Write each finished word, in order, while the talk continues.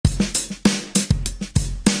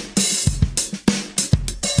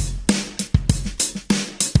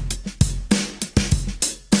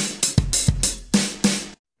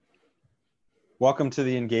Welcome to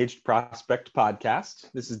the Engaged Prospect podcast.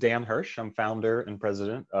 This is Dan Hersh. I'm founder and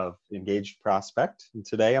president of Engaged Prospect. And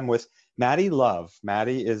today I'm with Maddi Love.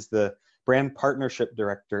 Maddi is the brand partnership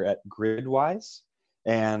director at Gridwise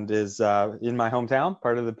and is in my hometown,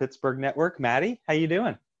 part of the Pittsburgh network. Maddi, how you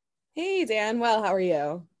doing? Hey, Dan. Well, how are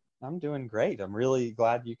you? I'm doing great. I'm really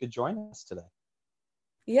glad you could join us today.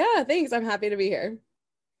 Yeah, thanks. I'm happy to be here.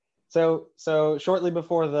 So shortly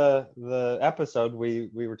before the episode, we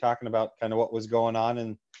were talking about kind of what was going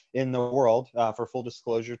on in the world. For full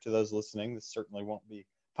disclosure to those listening, this certainly won't be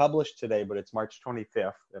published today, but it's March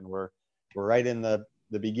 25th, and we're right in the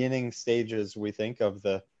beginning stages, we think, of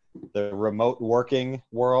the remote working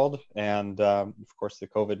world, and of course the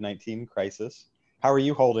COVID-19 crisis. How are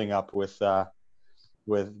you holding up with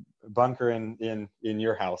bunker in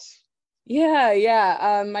your house?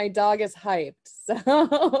 Yeah. My dog is hyped, so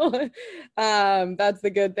that's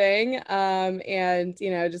the good thing. And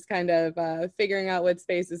just kind of figuring out what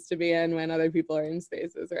spaces to be in when other people are in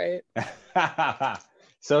spaces, right?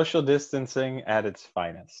 Social distancing at its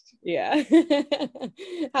finest. Yeah.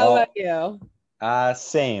 How about you?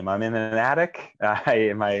 Same. I'm in an attic.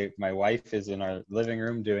 My wife is in our living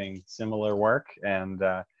room doing similar work, and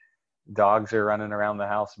dogs are running around the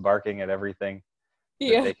house barking at everything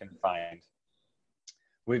that they can find.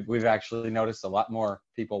 We've actually noticed a lot more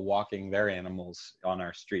people walking their animals on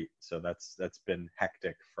our street, so that's been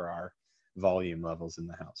hectic for our volume levels in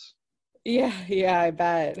the house. Yeah, I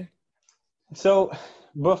bet. So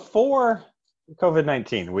before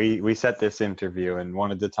COVID-19, we set this interview and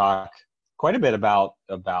wanted to talk quite a bit about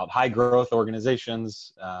high growth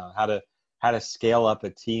organizations, how to scale up a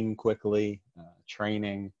team quickly,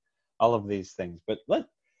 training, all of these things. But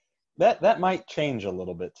that might change a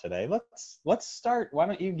little bit today. Let's start. Why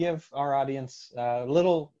don't you give our audience a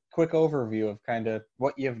little quick overview of kind of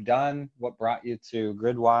what you've done, what brought you to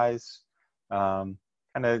Gridwise, kind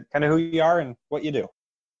of who you are and what you do.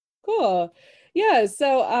 Cool. Yeah,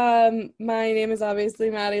 so my name is obviously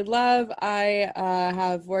Maddi Love. I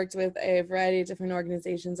have worked with a variety of different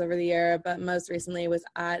organizations over the year, but most recently was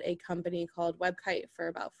at a company called WebKite for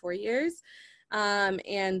about 4 years.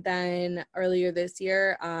 And then earlier this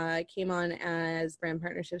year, I came on as brand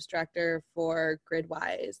partnerships director for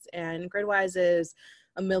Gridwise. And Gridwise is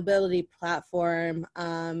a mobility platform.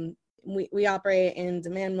 We operate in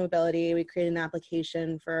demand mobility. We create an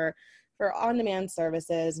application for on-demand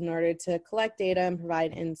services in order to collect data and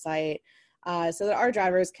provide insight so that our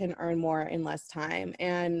drivers can earn more in less time.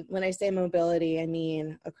 And when I say mobility, I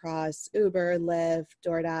mean across Uber, Lyft,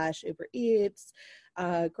 DoorDash, Uber Eats,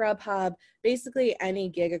 Grubhub, basically any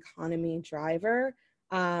gig economy driver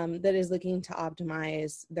that is looking to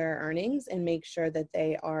optimize their earnings and make sure that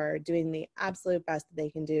they are doing the absolute best that they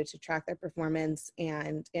can do to track their performance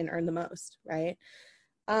and earn the most, right?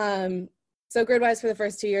 So Gridwise for the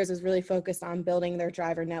first 2 years was really focused on building their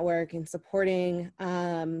driver network and supporting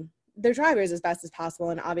their drivers as best as possible.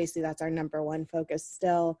 And obviously that's our number one focus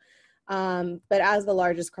still. But as the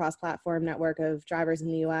largest cross-platform network of drivers in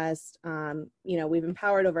the US, we've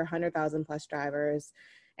empowered over 100,000 plus drivers.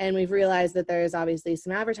 And we've realized that there's obviously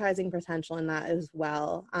some advertising potential in that as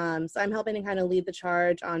well. So I'm helping to kind of lead the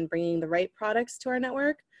charge on bringing the right products to our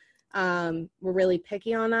network. We're really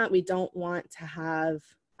picky on that. We don't want to have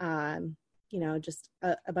just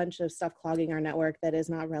a bunch of stuff clogging our network that is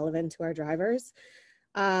not relevant to our drivers.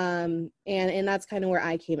 And that's kind of where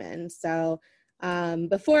I came in. So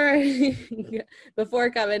before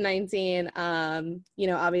COVID-19,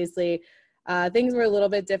 obviously things were a little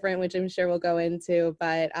bit different, which I'm sure we'll go into,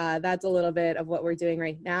 but that's a little bit of what we're doing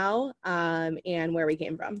right now and where we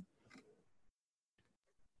came from.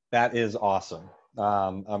 That is awesome.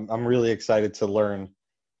 I'm really excited to learn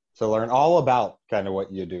all about kind of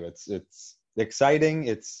what you do. It's exciting.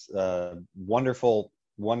 It's a wonderful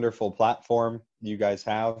platform you guys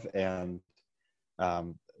have, and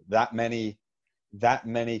that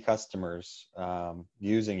many customers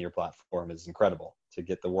using your platform is incredible. To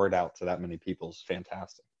get the word out to that many people is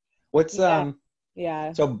fantastic. What's so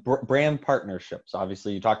brand partnerships?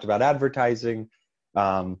 Obviously, you talked about advertising.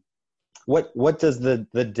 What does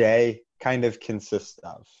the day kind of consist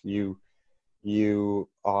of? You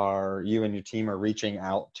and your team are reaching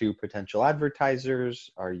out to potential advertisers.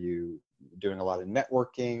 Are you doing a lot of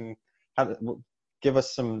networking? Give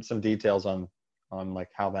us some details on like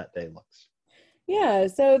how that day looks. Yeah,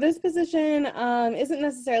 so this position isn't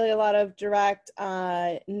necessarily a lot of direct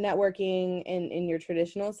networking in your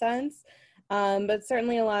traditional sense, but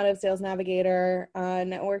certainly a lot of sales navigator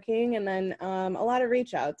networking, and then a lot of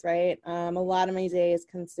reach outs, right? A lot of my day is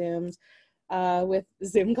consumed with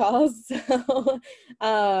Zoom calls. So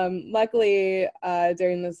luckily,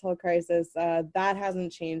 during this whole crisis, that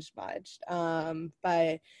hasn't changed much.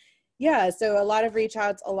 But yeah, so a lot of reach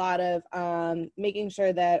outs, a lot of making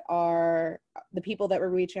sure that the people that we're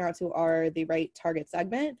reaching out to are the right target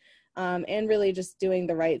segment, and really just doing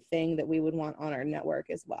the right thing that we would want on our network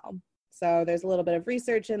as well. So there's a little bit of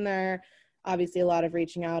research in there, obviously a lot of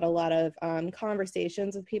reaching out, a lot of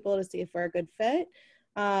conversations with people to see if we're a good fit.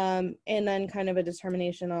 And then kind of a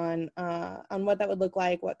determination on what that would look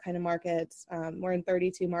like, what kind of markets. We're in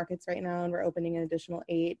 32 markets right now, and we're opening an additional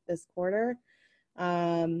 8 this quarter.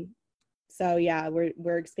 So yeah,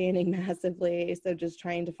 we're expanding massively. So just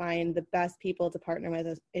trying to find the best people to partner with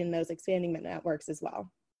us in those expanding networks as well.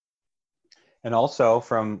 And also,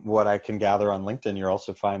 from what I can gather on LinkedIn, you're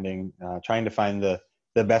also trying to find the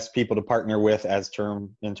best people to partner with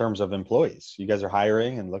in terms of employees. You guys are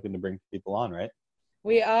hiring and looking to bring people on, right?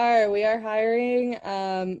 We are hiring.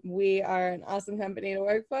 We are an awesome company to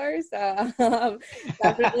work for. So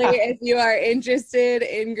definitely, if you are interested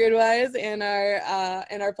in Gridwise and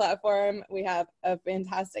our platform, we have a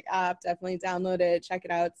fantastic app. Definitely download it, check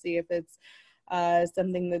it out, see if it's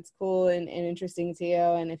something that's cool and interesting to you.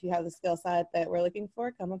 And if you have the skill set that we're looking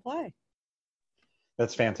for, come apply.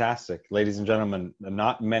 That's fantastic. Ladies and gentlemen,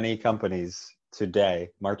 not many companies today,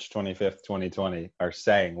 March 25th, 2020, are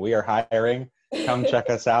saying we are hiring. Come check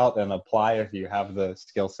us out and apply if you have the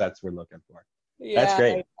skill sets we're looking for. Yeah, that's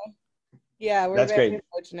great. Yeah, we're very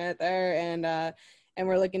fortunate there, and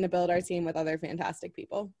we're looking to build our team with other fantastic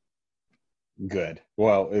people. Good.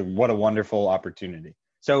 Well, what a wonderful opportunity.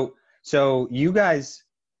 So you guys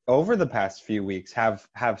over the past few weeks have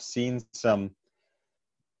seen some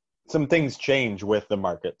things change with the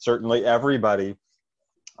market. Certainly everybody,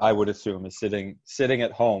 I would assume, is sitting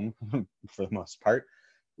at home for the most part,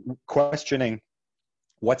 questioning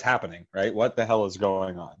what's happening, right? What the hell is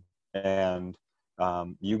going on? And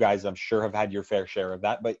you guys, I'm sure, have had your fair share of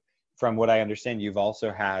that. But from what I understand, you've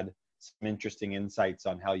also had some interesting insights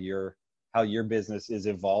on how your business is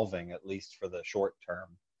evolving, at least for the short term,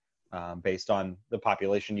 based on the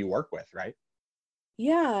population you work with, right?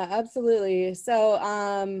 Yeah, absolutely. So,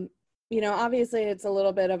 obviously it's a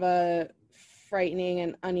little bit of a frightening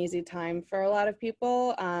and uneasy time for a lot of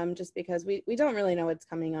people, just because we don't really know what's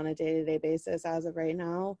coming on a day-to-day basis as of right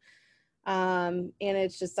now. And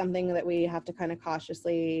it's just something that we have to kind of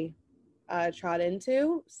cautiously trot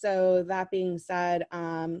into. So that being said,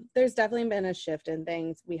 there's definitely been a shift in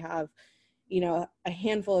things. We have, a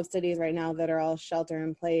handful of cities right now that are all shelter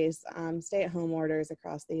in place, stay-at-home orders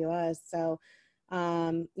across the US. So,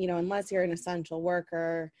 unless you're an essential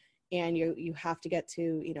worker, and you have to get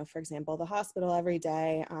to, for example, the hospital every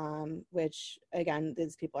day, which, again,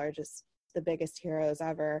 these people are just the biggest heroes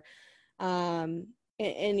ever. And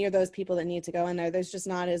you're those people that need to go in there. There's just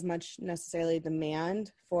not as much necessarily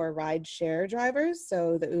demand for ride share drivers.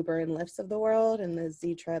 So the Uber and Lyfts of the world and the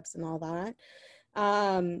Z Trips and all that.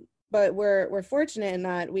 But we're fortunate in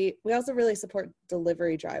that we also really support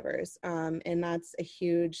delivery drivers. And that's a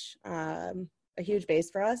huge base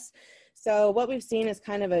for us. So what we've seen is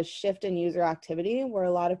kind of a shift in user activity, where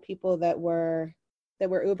a lot of people that were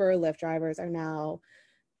Uber or Lyft drivers are now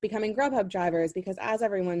becoming Grubhub drivers, because as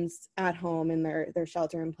everyone's at home and they're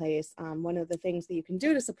shelter in place, one of the things that you can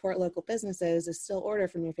do to support local businesses is still order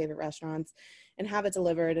from your favorite restaurants and have it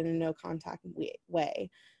delivered in a no contact way.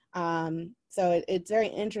 So it's very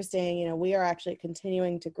interesting. We are actually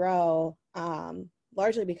continuing to grow,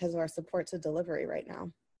 largely because of our support to delivery right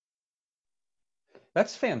now.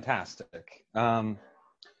 That's fantastic. There's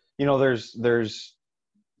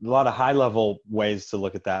a lot of high level ways to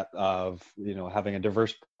look at that, of, having a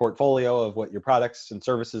diverse portfolio of what your products and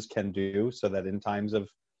services can do, so that in times of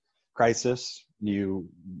crisis, you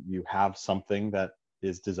have something that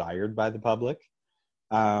is desired by the public.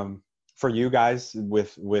 For you guys,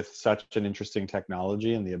 with such an interesting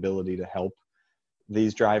technology and the ability to help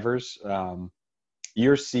these drivers,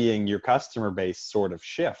 you're seeing your customer base sort of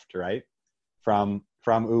shift, right? From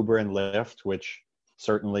Uber and Lyft, which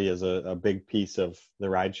certainly is a big piece of the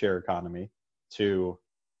rideshare economy, to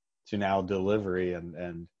now delivery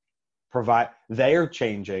and provide. They are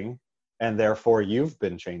changing, and therefore you've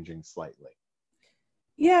been changing slightly.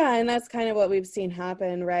 Yeah, and that's kind of what we've seen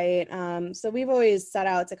happen, right? So we've always set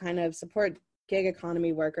out to kind of support gig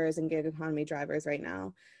economy workers and gig economy drivers right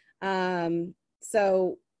now.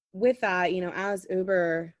 So with that, as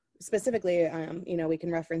Uber specifically, we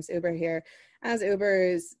can reference Uber here. As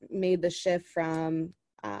Uber's made the shift from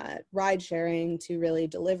ride sharing to really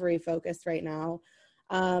delivery focused right now,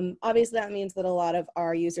 obviously that means that a lot of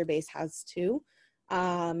our user base has too.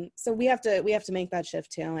 So we have to make that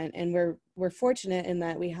shift too. And we're fortunate in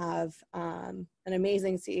that we have an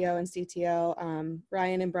amazing CEO and CTO.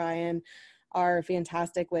 Ryan and Brian are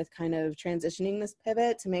fantastic with kind of transitioning this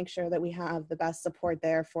pivot to make sure that we have the best support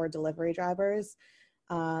there for delivery drivers.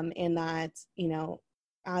 And that,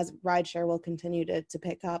 as rideshare will continue to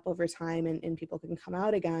pick up over time and people can come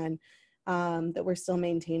out again, that we're still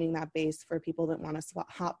maintaining that base for people that want to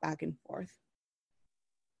hop back and forth.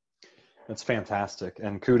 That's fantastic.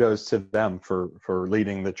 And kudos to them for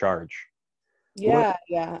leading the charge. Yeah,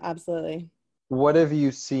 absolutely. What have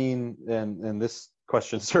you seen, and this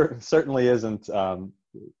question certainly isn't of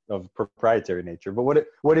proprietary nature, but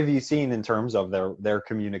what have you seen in terms of their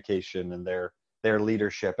communication and their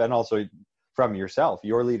leadership, and also from yourself,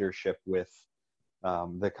 your leadership with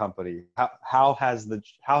the company? How have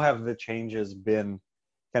the changes been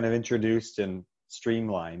kind of introduced and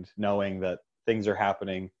streamlined, knowing that things are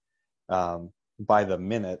happening by the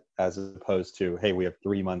minute, as opposed to, hey, we have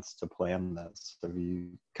 3 months to plan this? Have you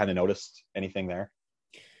kind of noticed anything there?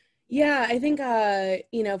 Yeah, I think,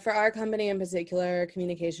 for our company in particular,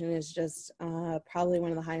 communication is just probably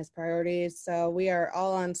one of the highest priorities. So we are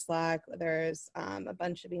all on Slack. There's a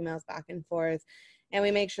bunch of emails back and forth, and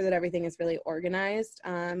we make sure that everything is really organized.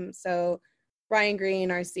 So Brian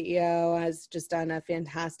Green, our CEO, has just done a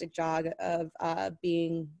fantastic job of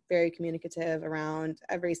being very communicative around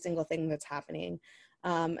every single thing that's happening,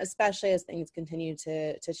 especially as things continue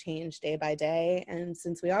to change day by day. And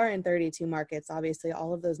since we are in 32 markets, obviously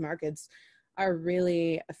all of those markets are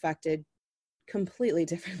really affected completely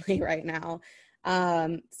differently right now.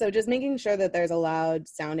 So just making sure that there's a loud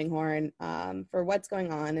sounding horn for what's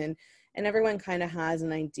going on, and everyone kind of has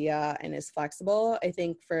an idea and is flexible. I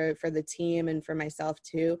think for the team and for myself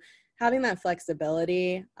too, having that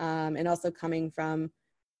flexibility, and also coming from,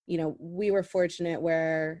 we were fortunate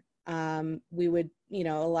where we would,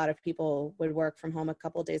 a lot of people would work from home a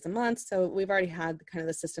couple of days a month. So we've already had kind of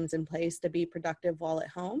the systems in place to be productive while at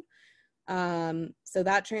home. So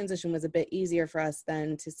that transition was a bit easier for us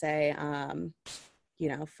than to say,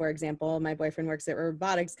 for example, my boyfriend works at a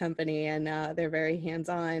robotics company, and they're very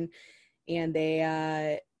hands-on, and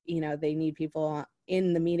they need people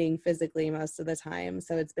in the meeting physically most of the time.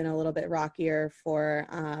 So it's been a little bit rockier for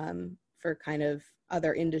kind of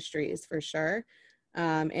other industries for sure.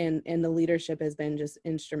 And the leadership has been just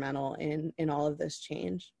instrumental in all of this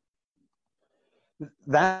change.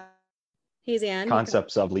 That He's Ann.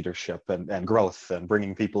 Concepts of leadership and growth and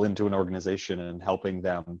bringing people into an organization and helping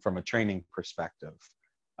them from a training perspective.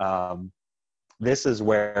 This is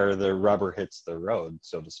where the rubber hits the road,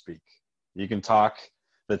 so to speak. You can talk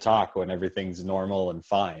the talk when everything's normal and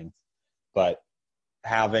fine, but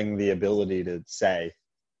having the ability to say,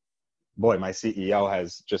 boy, my CEO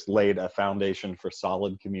has just laid a foundation for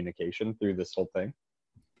solid communication through this whole thing,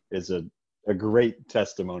 is a great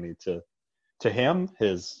testimony to him,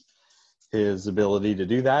 his ability to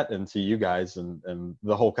do that, and to you guys and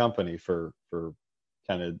the whole company for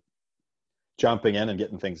kind of jumping in and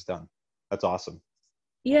getting things done. That's awesome.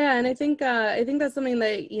 Yeah, and I think that's something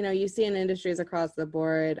that you see in industries across the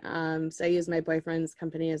board. So I use my boyfriend's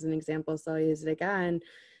company as an example, so I'll use it again.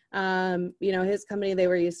 His company, they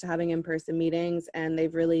were used to having in-person meetings, and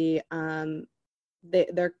they've really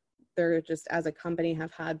they're just, as a company,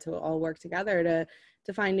 have had to all work together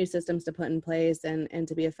to find new systems to put in place and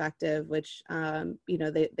to be effective, which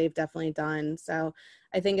they've definitely done. So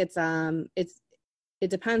I think it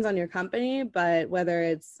depends on your company, but whether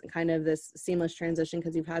it's kind of this seamless transition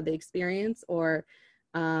because you've had the experience, or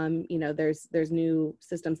there's new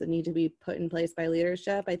systems that need to be put in place by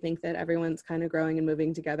leadership, I think that everyone's kind of growing and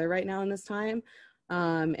moving together right now in this time.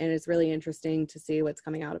 And it's really interesting to see what's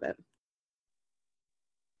coming out of it.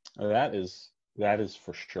 That is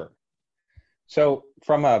for sure. So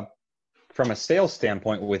from a sales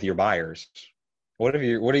standpoint with your buyers, what are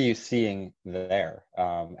you seeing there?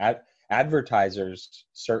 Advertisers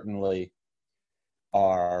certainly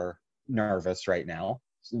are nervous right now.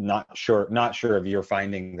 Not sure if you're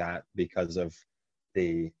finding that because of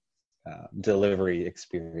the delivery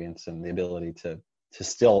experience and the ability to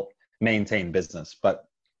still maintain business. But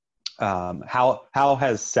how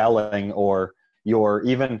has selling or your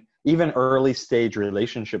even early stage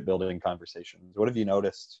relationship building conversations, what have you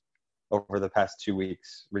noticed over the past 2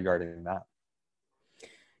 weeks regarding that?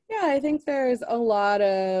 Yeah, I think there's a lot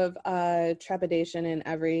of trepidation in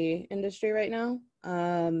every industry right now.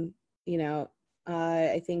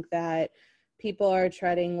 I think that people are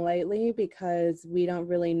treading lightly because we don't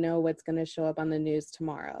really know what's going to show up on the news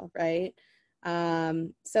tomorrow, right?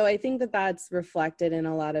 So I think that that's reflected in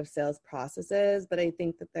a lot of sales processes, but I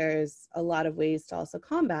think that there's a lot of ways to also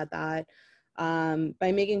combat that.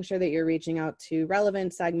 by making sure that you're reaching out to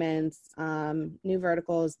relevant segments, new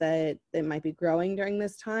verticals that might be growing during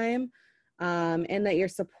this time, and that you're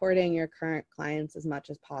supporting your current clients as much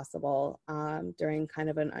as possible during kind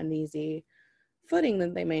of an uneasy footing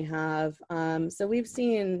that they may have. So we've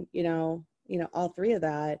seen, all three of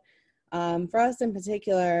that. For us in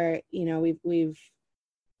particular,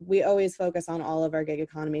 we always focus on all of our gig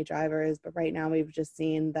economy drivers, but right now we've just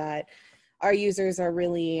seen that our users are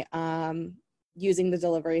really using the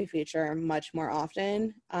delivery feature much more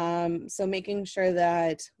often. So making sure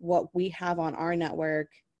that what we have on our network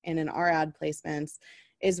and in our ad placements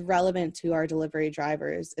is relevant to our delivery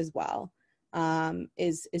drivers as well,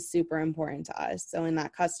 is super important to us. So in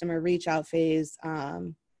that customer reach out phase,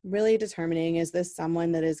 really determining, is this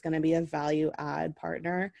someone that is going to be a value add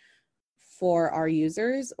partner for our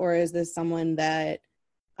users, or is this someone that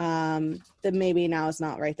that maybe now is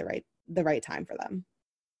not the right time for them?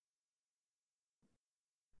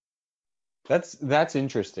 That's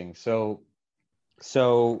interesting. So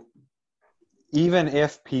even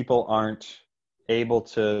if people aren't able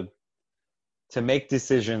to make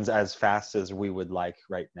decisions as fast as we would like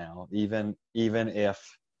right now, even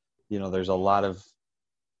if there's a lot of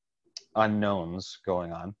unknowns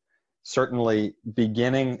going on, certainly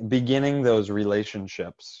beginning those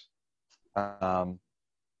relationships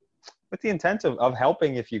with the intent of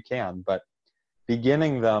helping if you can, but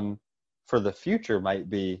beginning them for the future might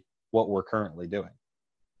be what we're currently doing.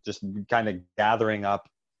 Just kind of gathering up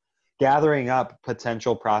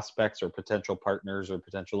potential prospects or potential partners or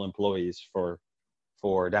potential employees for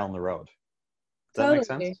down the road. Does that make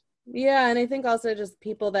sense? Yeah, and I think also just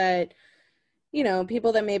people that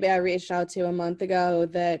maybe I reached out to a month ago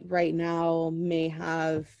that right now may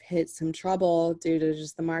have hit some trouble due to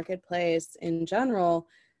just the marketplace in general,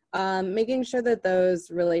 making sure that those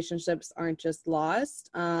relationships aren't just lost,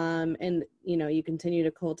 and you continue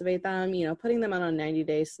to cultivate them. Putting them on a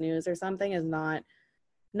 90-day snooze or something is not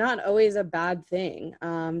always a bad thing,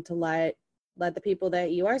 to let the people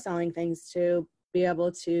that you are selling things to be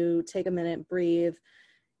able to take a minute, breathe,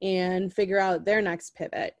 and figure out their next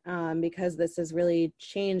pivot, because this has really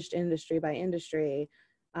changed industry by industry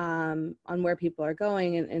on where people are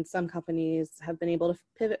going. And some companies have been able to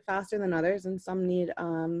pivot faster than others, and some need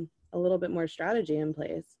a little bit more strategy in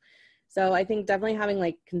place. So I think definitely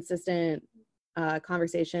having consistent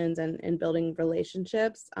conversations and building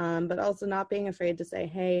relationships, but also not being afraid to say,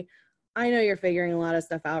 hey, I know you're figuring a lot of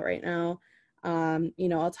stuff out right now.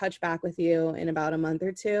 I'll touch back with you in about a month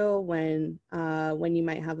or two when you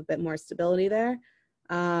might have a bit more stability there.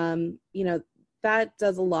 That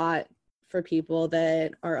does a lot for people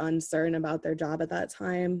that are uncertain about their job at that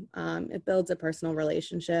time. It builds a personal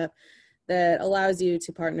relationship that allows you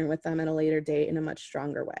to partner with them at a later date in a much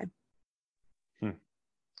stronger way.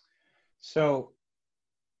 So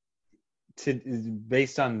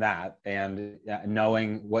based on that and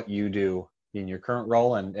knowing what you do in your current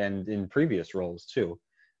role and in previous roles too,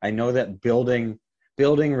 I know that building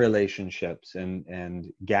relationships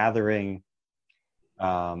and gathering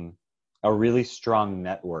a really strong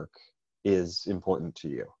network is important to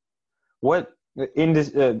you. What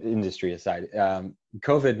industry aside,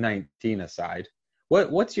 COVID-19 aside,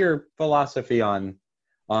 what's your philosophy on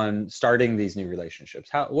starting these new relationships?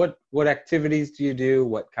 What activities do you do?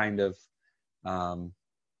 What kind of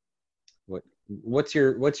what's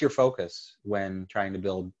your focus when trying to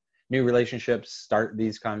build new relationships, start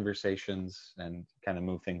these conversations, and kind of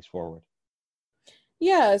move things forward?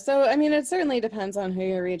 Yeah, so I mean, it certainly depends on who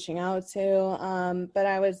you're reaching out to, but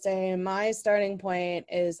I would say my starting point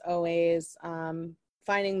is always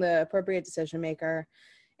finding the appropriate decision maker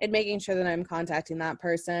and making sure that I'm contacting that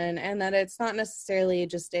person, and that it's not necessarily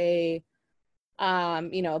just a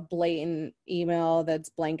blatant email that's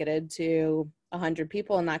blanketed to 100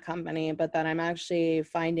 people in that company, but that I'm actually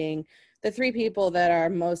finding the 3 people that are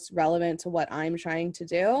most relevant to what I'm trying to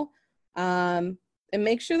do, and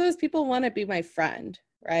make sure those people want to be my friend,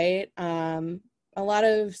 right? A lot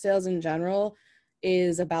of sales in general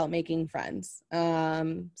is about making friends.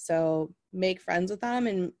 So make friends with them.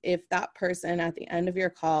 And if that person at the end of your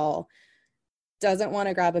call doesn't want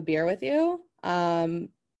to grab a beer with you, then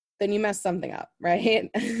you messed something up, right?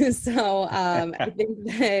 So I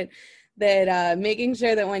think that making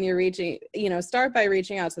sure that when you're reaching, start by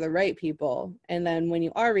reaching out to the right people. And then when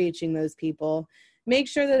you are reaching those people, make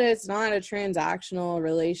sure that it's not a transactional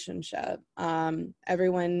relationship.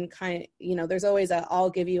 Everyone there's always I'll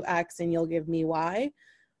give you X and you'll give me Y.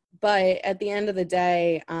 But at the end of the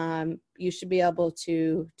day, you should be able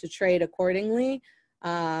to trade accordingly,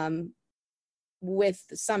 with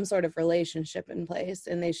some sort of relationship in place.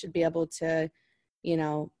 And they should be able to,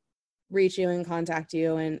 reach you and contact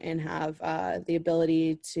you and have the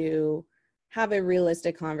ability to have a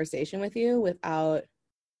realistic conversation with you without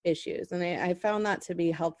issues. And I found that to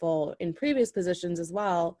be helpful in previous positions as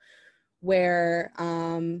well, where,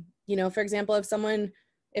 for example,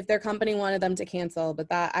 if their company wanted them to cancel, but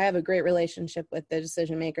that I have a great relationship with the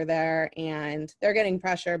decision maker there and they're getting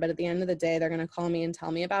pressure, but at the end of the day, they're going to call me and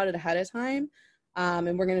tell me about it ahead of time.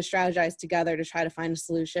 And we're going to strategize together to try to find a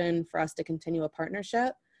solution for us to continue a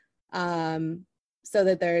partnership. So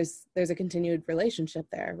that there's a continued relationship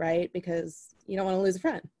there, right? Because you don't want to lose a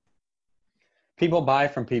friend. People buy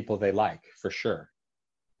from people they like, for sure.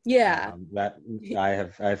 Yeah. That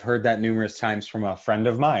I've heard that numerous times from a friend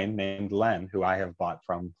of mine named Len, who I have bought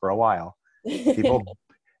from for a while. People,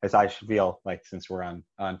 as I should feel like, since we're on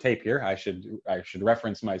tape here, I should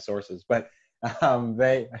reference my sources, but I don't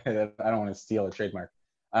want to steal a trademark.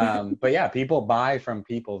 But yeah, people buy from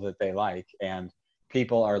people that they like, and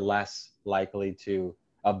people are less likely to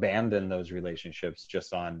abandon those relationships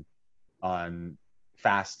just on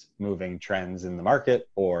fast moving trends in the market,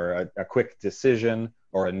 or a quick decision,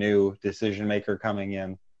 or a new decision maker coming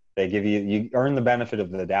in. They give you earn the benefit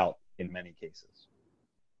of the doubt in many cases.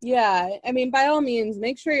 Yeah, I mean, by all means,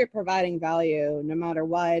 make sure you're providing value no matter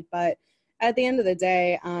what. But at the end of the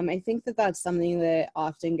day, I think that that's something that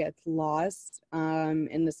often gets lost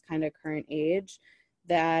in this kind of current age,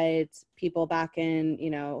 that people back in,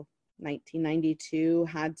 1992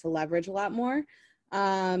 had to leverage a lot more.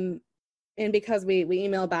 And because we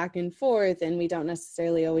email back and forth and we don't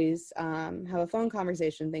necessarily always have a phone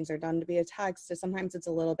conversation, things are done to be a text. So sometimes it's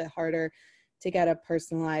a little bit harder to get a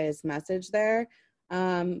personalized message there.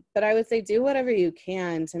 But I would say do whatever you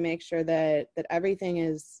can to make sure that everything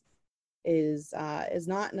is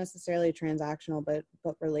not necessarily transactional, but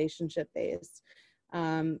relationship based.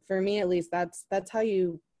 For me, at least, that's how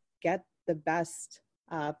you get the best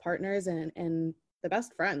partners and the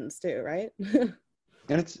best friends too, right?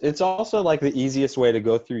 And it's also like the easiest way to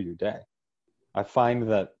go through your day. I find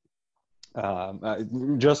that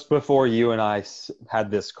just before you and I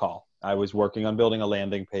had this call, I was working on building a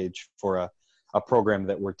landing page for a program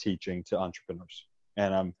that we're teaching to entrepreneurs.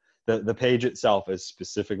 And the page itself is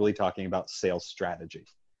specifically talking about sales strategy.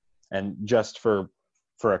 And just for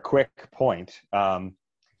a quick point,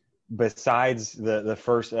 besides the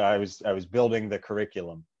first, I was building the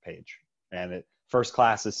curriculum page, and first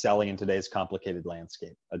class is selling in today's complicated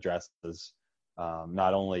landscape, addresses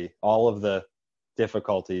not only all of the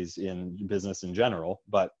difficulties in business in general,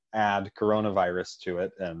 but add coronavirus to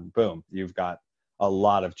it, and boom, you've got a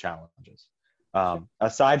lot of challenges.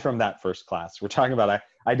 Aside from that first class, we're talking about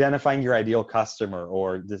identifying your ideal customer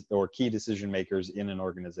or key decision makers in an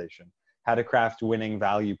organization, how to craft winning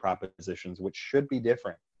value propositions, which should be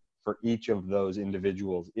different for each of those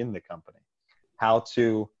individuals in the company, how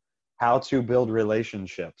to build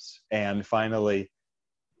relationships, and finally,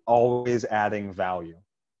 always adding value.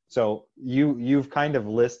 So you've kind of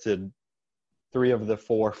listed 3 of the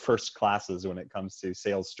 4 first classes when it comes to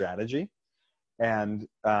sales strategy. And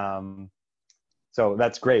so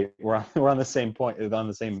that's great. We're on the same point, on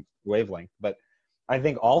the same wavelength. But I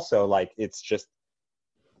think also, like, it's just,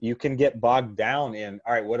 you can get bogged down in,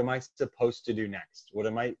 all right, what am I supposed to do next?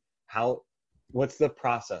 What's the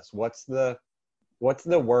process? What's the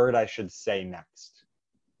word I should say next?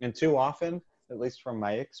 And too often, at least from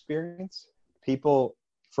my experience, people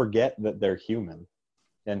forget that they're human,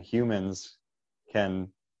 and humans can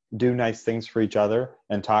do nice things for each other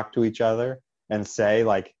and talk to each other and say,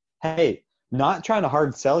 like, hey, not trying to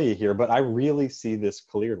hard sell you here, but I really see this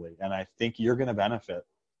clearly, and I think you're going to benefit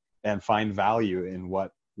and find value in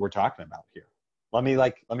what we're talking about here. Let me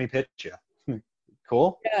pitch you.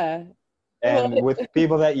 Cool? Yeah. And with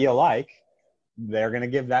people that you like, they're going to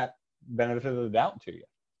give that benefit of the doubt to you.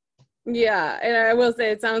 Yeah, and I will say,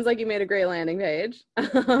 it sounds like you made a great landing page.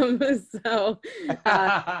 Well,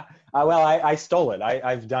 I stole it.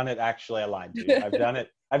 I've done it. Actually, I lied to you.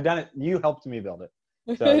 I've done it. You helped me build it.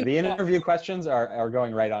 So the interview questions are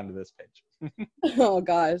going right onto this page. Oh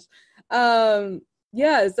gosh.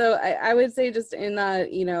 Yeah, so I would say, just in that,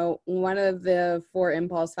 one of the 4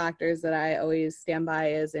 impulse factors that I always stand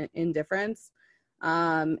by is indifference.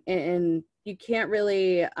 And you can't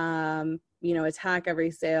really, attack every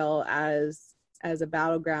sale as a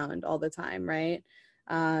battleground all the time, right?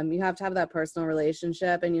 You have to have that personal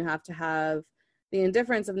relationship, and you have to have the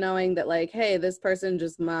indifference of knowing that, like, hey, this person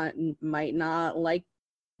just might not like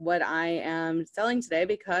what I am selling today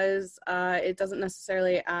because it doesn't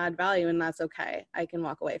necessarily add value, and that's okay. I can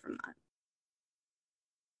walk away from that.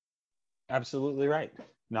 Absolutely right.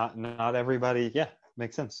 Not everybody. Yeah,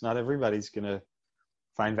 makes sense. Not everybody's going to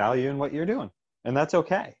find value in what you're doing, and that's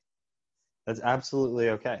okay. That's absolutely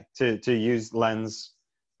okay to use Len's.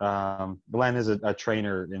 Len is a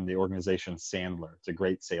trainer in the organization Sandler. It's a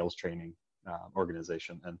great sales training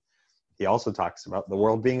organization, and he also talks about the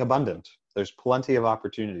world being abundant. There's plenty of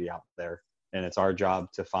opportunity out there, and it's our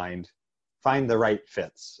job to find the right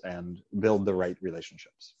fits and build the right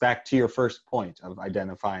relationships. Back to your first point of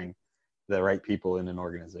identifying the right people in an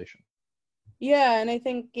organization. Yeah, and I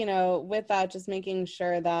think, with that, just making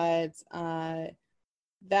sure that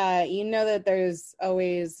that that there's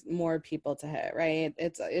always more people to hit, right?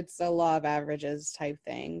 It's a law of averages type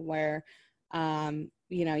thing where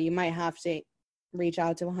you might have to reach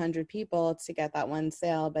out to 100 people to get that one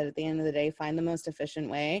sale, but at the end of the day, find the most efficient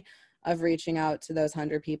way of reaching out to those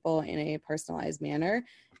 100 people in a personalized manner.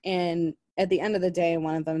 And at the end of the day,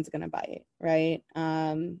 one of them is going to bite, right?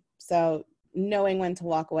 So knowing when to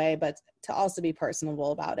walk away, but to also be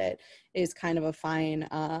personable about it is kind of a fine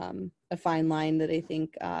line that I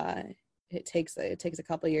think it takes a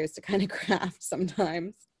couple of years to kind of craft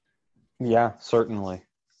sometimes. Yeah, certainly.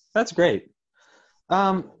 That's great.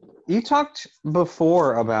 You talked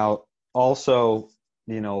before about also,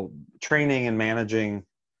 training and managing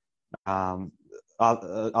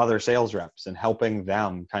other sales reps and helping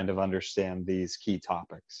them kind of understand these key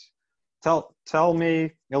topics. Tell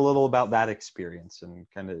me a little about that experience, and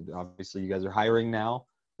kind of, obviously you guys are hiring now.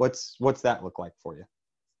 What's that look like for you?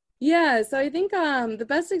 Yeah, so I think the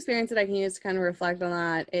best experience that I can use to kind of reflect on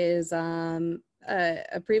that is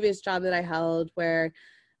a previous job that I held where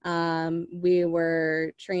we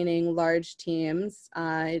were training large teams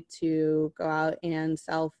to go out and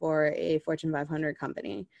sell for a Fortune 500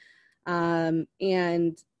 company. And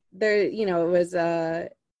there,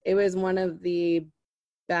 it was one of the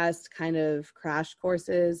best kind of crash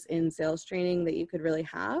courses in sales training that you could really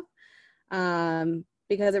have,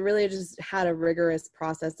 because it really just had a rigorous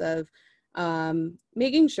process of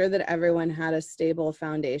making sure that everyone had a stable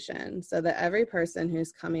foundation, so that every person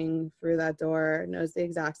who's coming through that door knows the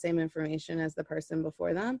exact same information as the person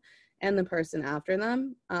before them and the person after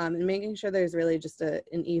them, and making sure there's really just an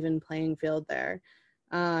even playing field there.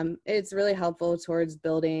 It's really helpful towards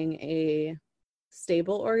building a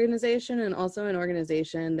stable organization, and also an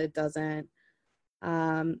organization that doesn't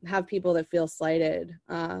have people that feel slighted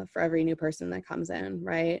for every new person that comes in,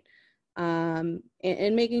 right? And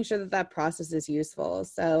making sure that process is useful.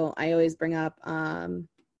 So I always bring up,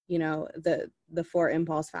 the 4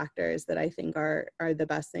 impulse factors that I think are the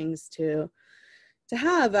best things to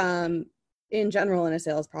have in general in a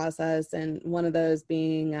sales process. And one of those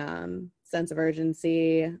being sense of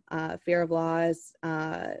urgency, fear of loss,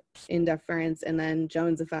 indifference, and then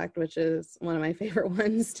Jones effect, which is one of my favorite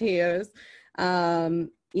ones to use.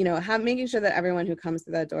 Making sure that everyone who comes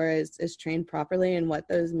through that door is trained properly in what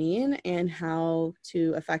those mean and how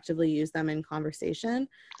to effectively use them in conversation,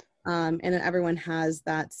 and that everyone has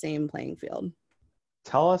that same playing field.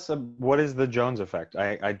 Tell us, what is the Jones effect?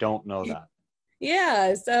 I don't know that.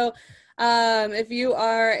 Yeah, so if you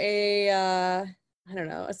are a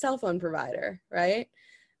cell phone provider, right?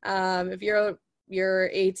 If you're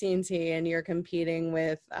AT&T and you're competing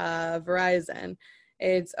with Verizon,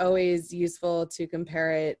 it's always useful to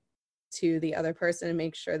compare it to the other person and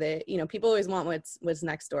make sure that, people always want what's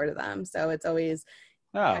next door to them. So it's always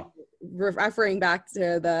referring back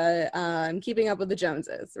to the keeping up with the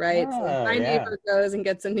Joneses, right? So if my neighbor goes and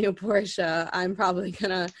gets a new Porsche, I'm probably going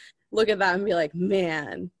to look at that and be like,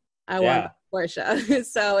 man, I want a Porsche.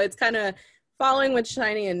 So it's kind of following what's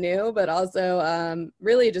shiny and new, but also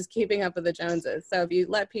really just keeping up with the Joneses. So if you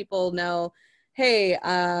let people know, hey,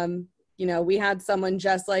 we had someone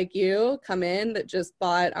just like you come in that just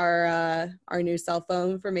bought our new cell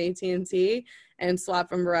phone from AT&T and swapped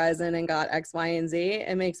from Verizon and got X, Y, and Z.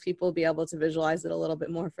 It makes people be able to visualize it a little bit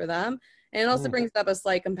more for them. And it also brings up a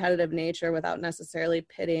slight competitive nature without necessarily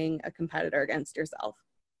pitting a competitor against yourself.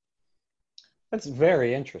 That's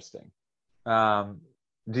very interesting.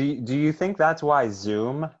 Do you think that's why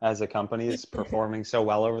Zoom as a company is performing so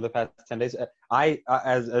well over the past 10 days?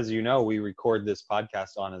 As you know, we record this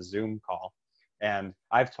podcast on a Zoom call, and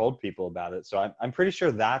I've told people about it. So I'm pretty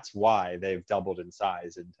sure that's why they've doubled in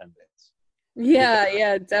size in 10 days.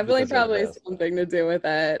 Yeah, definitely probably something to do with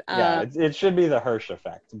it. Yeah, it should be the Hersh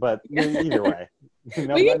effect, but either way. We can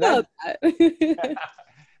know that.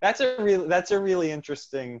 That's a really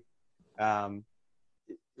interesting,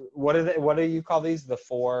 what do you call these? The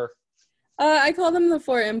 4? I call them the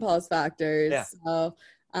 4 impulse factors. Yeah. So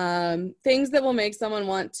things that will make someone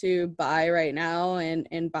want to buy right now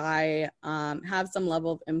and buy, have some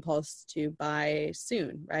level of impulse to buy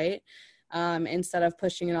soon, right? Instead of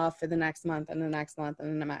pushing it off for the next month and the next month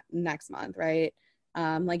and the next month, right?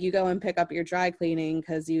 Like you go and pick up your dry cleaning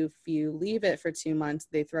because if you leave it for 2 months,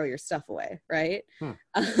 they throw your stuff away, right?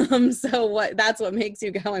 So that's what makes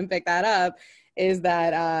you go and pick that up is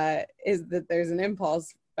that there's an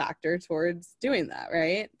impulse factor towards doing that,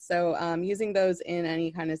 right? So using those in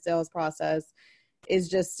any kind of sales process is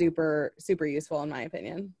just super, super useful in my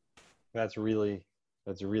opinion. That's really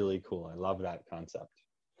cool. I love that concept.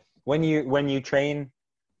 When you train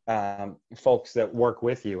folks that work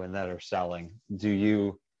with you and that are selling, do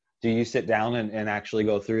you sit down and actually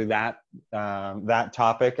go through that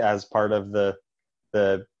topic as part of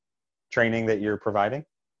the training that you're providing?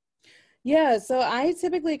 Yeah, so I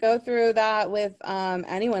typically go through that with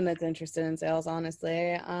anyone that's interested in sales,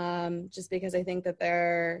 honestly, just because I think that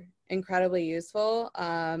they're incredibly useful.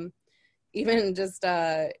 Even just,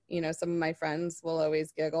 some of my friends will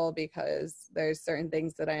always giggle because there's certain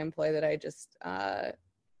things that I employ that I just, I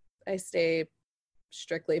stay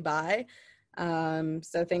strictly by.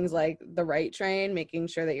 So things like the right train, making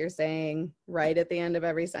sure that you're saying right at the end of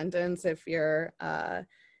every sentence if you're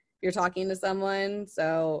talking to someone.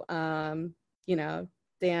 So,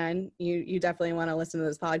 Dan, you definitely want to listen to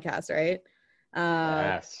this podcast, right?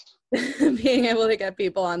 Yes. Being able to get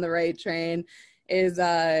people on the right train is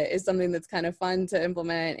something that's kind of fun to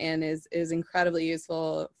implement and is incredibly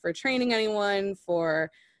useful for training anyone,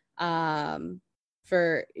 for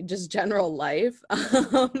just general life,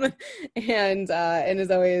 and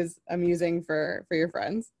is always amusing for your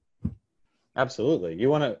friends. Absolutely. You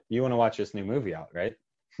want to watch this new movie out, right?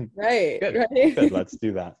 Right. Good. Right. Good. Let's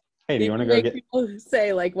do that. Hey, do you want to go get people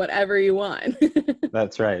say like whatever you want?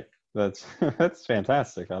 That's right. That's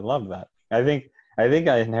fantastic. I love that. I think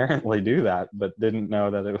I inherently do that, but didn't know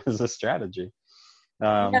that it was a strategy.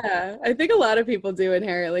 Yeah, I think a lot of people do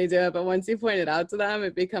inherently do it, but once you point it out to them,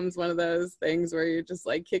 it becomes one of those things where you're just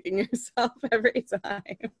like kicking yourself every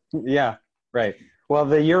time. Yeah, right. Well,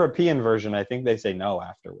 the European version, I think they say no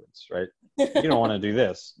afterwards, right? You don't want to do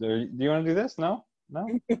this. Do you want to do this? No?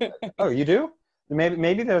 Oh, you do?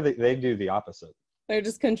 Maybe they do the opposite. They're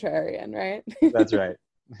just contrarian, right? That's right.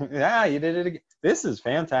 Yeah, you did it again. This is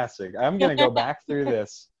fantastic. I'm gonna go back through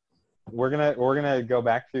this. We're gonna go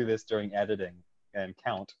back through this during editing and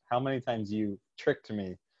count how many times you tricked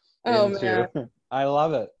me into. Man. I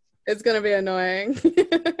love it. It's gonna be annoying.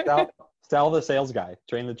 Sell the sales guy.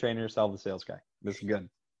 Train the trainer. Sell the sales guy. This is good.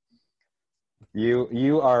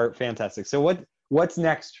 You are fantastic. So what's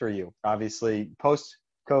next for you? Obviously, post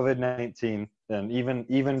COVID-19 and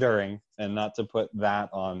even during, and not to put that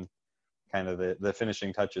on kind of the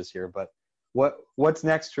finishing touches here, but what's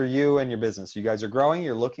next for you and your business? You guys are growing.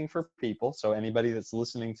 You're looking for people. So anybody that's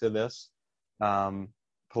listening to this,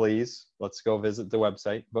 please, let's go visit the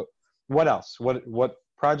website. But what else? What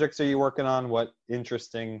projects are you working on? What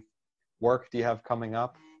interesting work do you have coming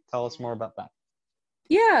up? Tell us more about that.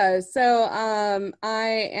 Yeah, so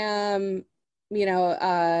I am,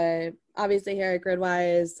 obviously here at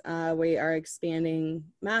Gridwise, we are expanding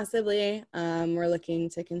massively. We're looking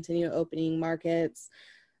to continue opening markets.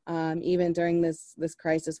 Even during this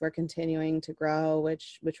crisis, we're continuing to grow,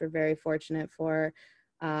 which we're very fortunate for.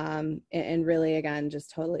 And really, again,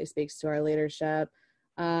 just totally speaks to our leadership.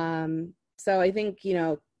 So I think,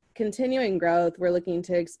 continuing growth, we're looking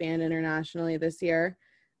to expand internationally this year,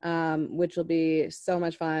 which will be so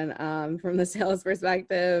much fun from the sales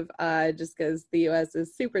perspective, just because the US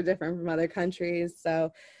is super different from other countries.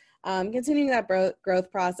 So continuing that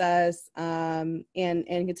growth process and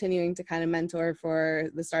continuing to kind of mentor for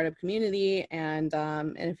the startup community and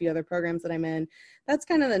a few other programs that I'm in. That's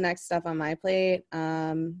kind of the next stuff on my plate.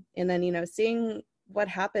 And then, seeing what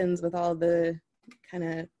happens with all the kind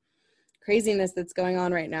of craziness that's going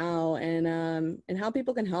on right now and how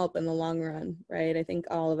people can help in the long run, right? I think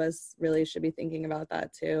all of us really should be thinking about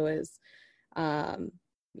that too, is how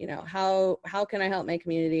can I help my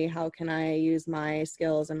community? How can I use my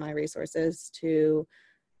skills and my resources to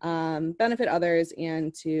benefit others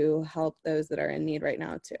and to help those that are in need right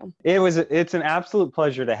now too? It's an absolute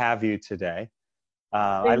pleasure to have you today.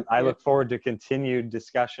 I look forward to continued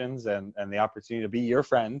discussions and the opportunity to be your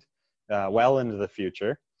friend well into the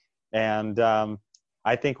future. And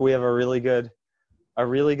I think we have a really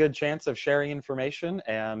good chance of sharing information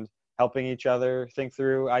and helping each other think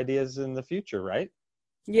through ideas in the future, right?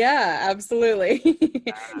 Yeah, absolutely. See,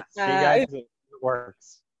 guys, it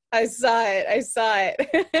works. I saw it.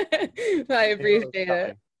 I appreciate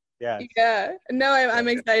it. Yeah. No, I'm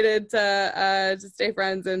excited to stay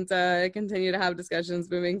friends and to continue to have discussions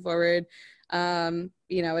moving forward.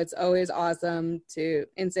 It's always awesome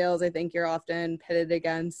in sales. I think you're often pitted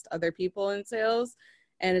against other people in sales,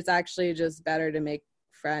 and it's actually just better to make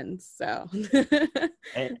friends. So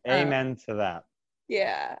amen to that.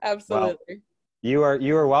 Yeah, Well, absolutely. you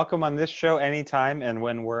are welcome on this show anytime, and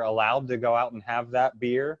when we're allowed to go out and have that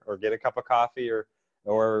beer or get a cup of coffee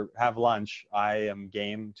or have lunch, I am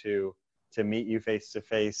game to meet you face to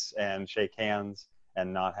face and shake hands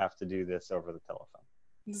and not have to do this over the telephone.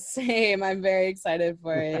 Same. I'm very excited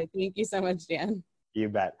for it. Thank you so much, Dan. You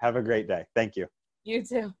bet. Have a great day. Thank you. You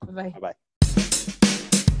too. Bye-bye. Bye bye.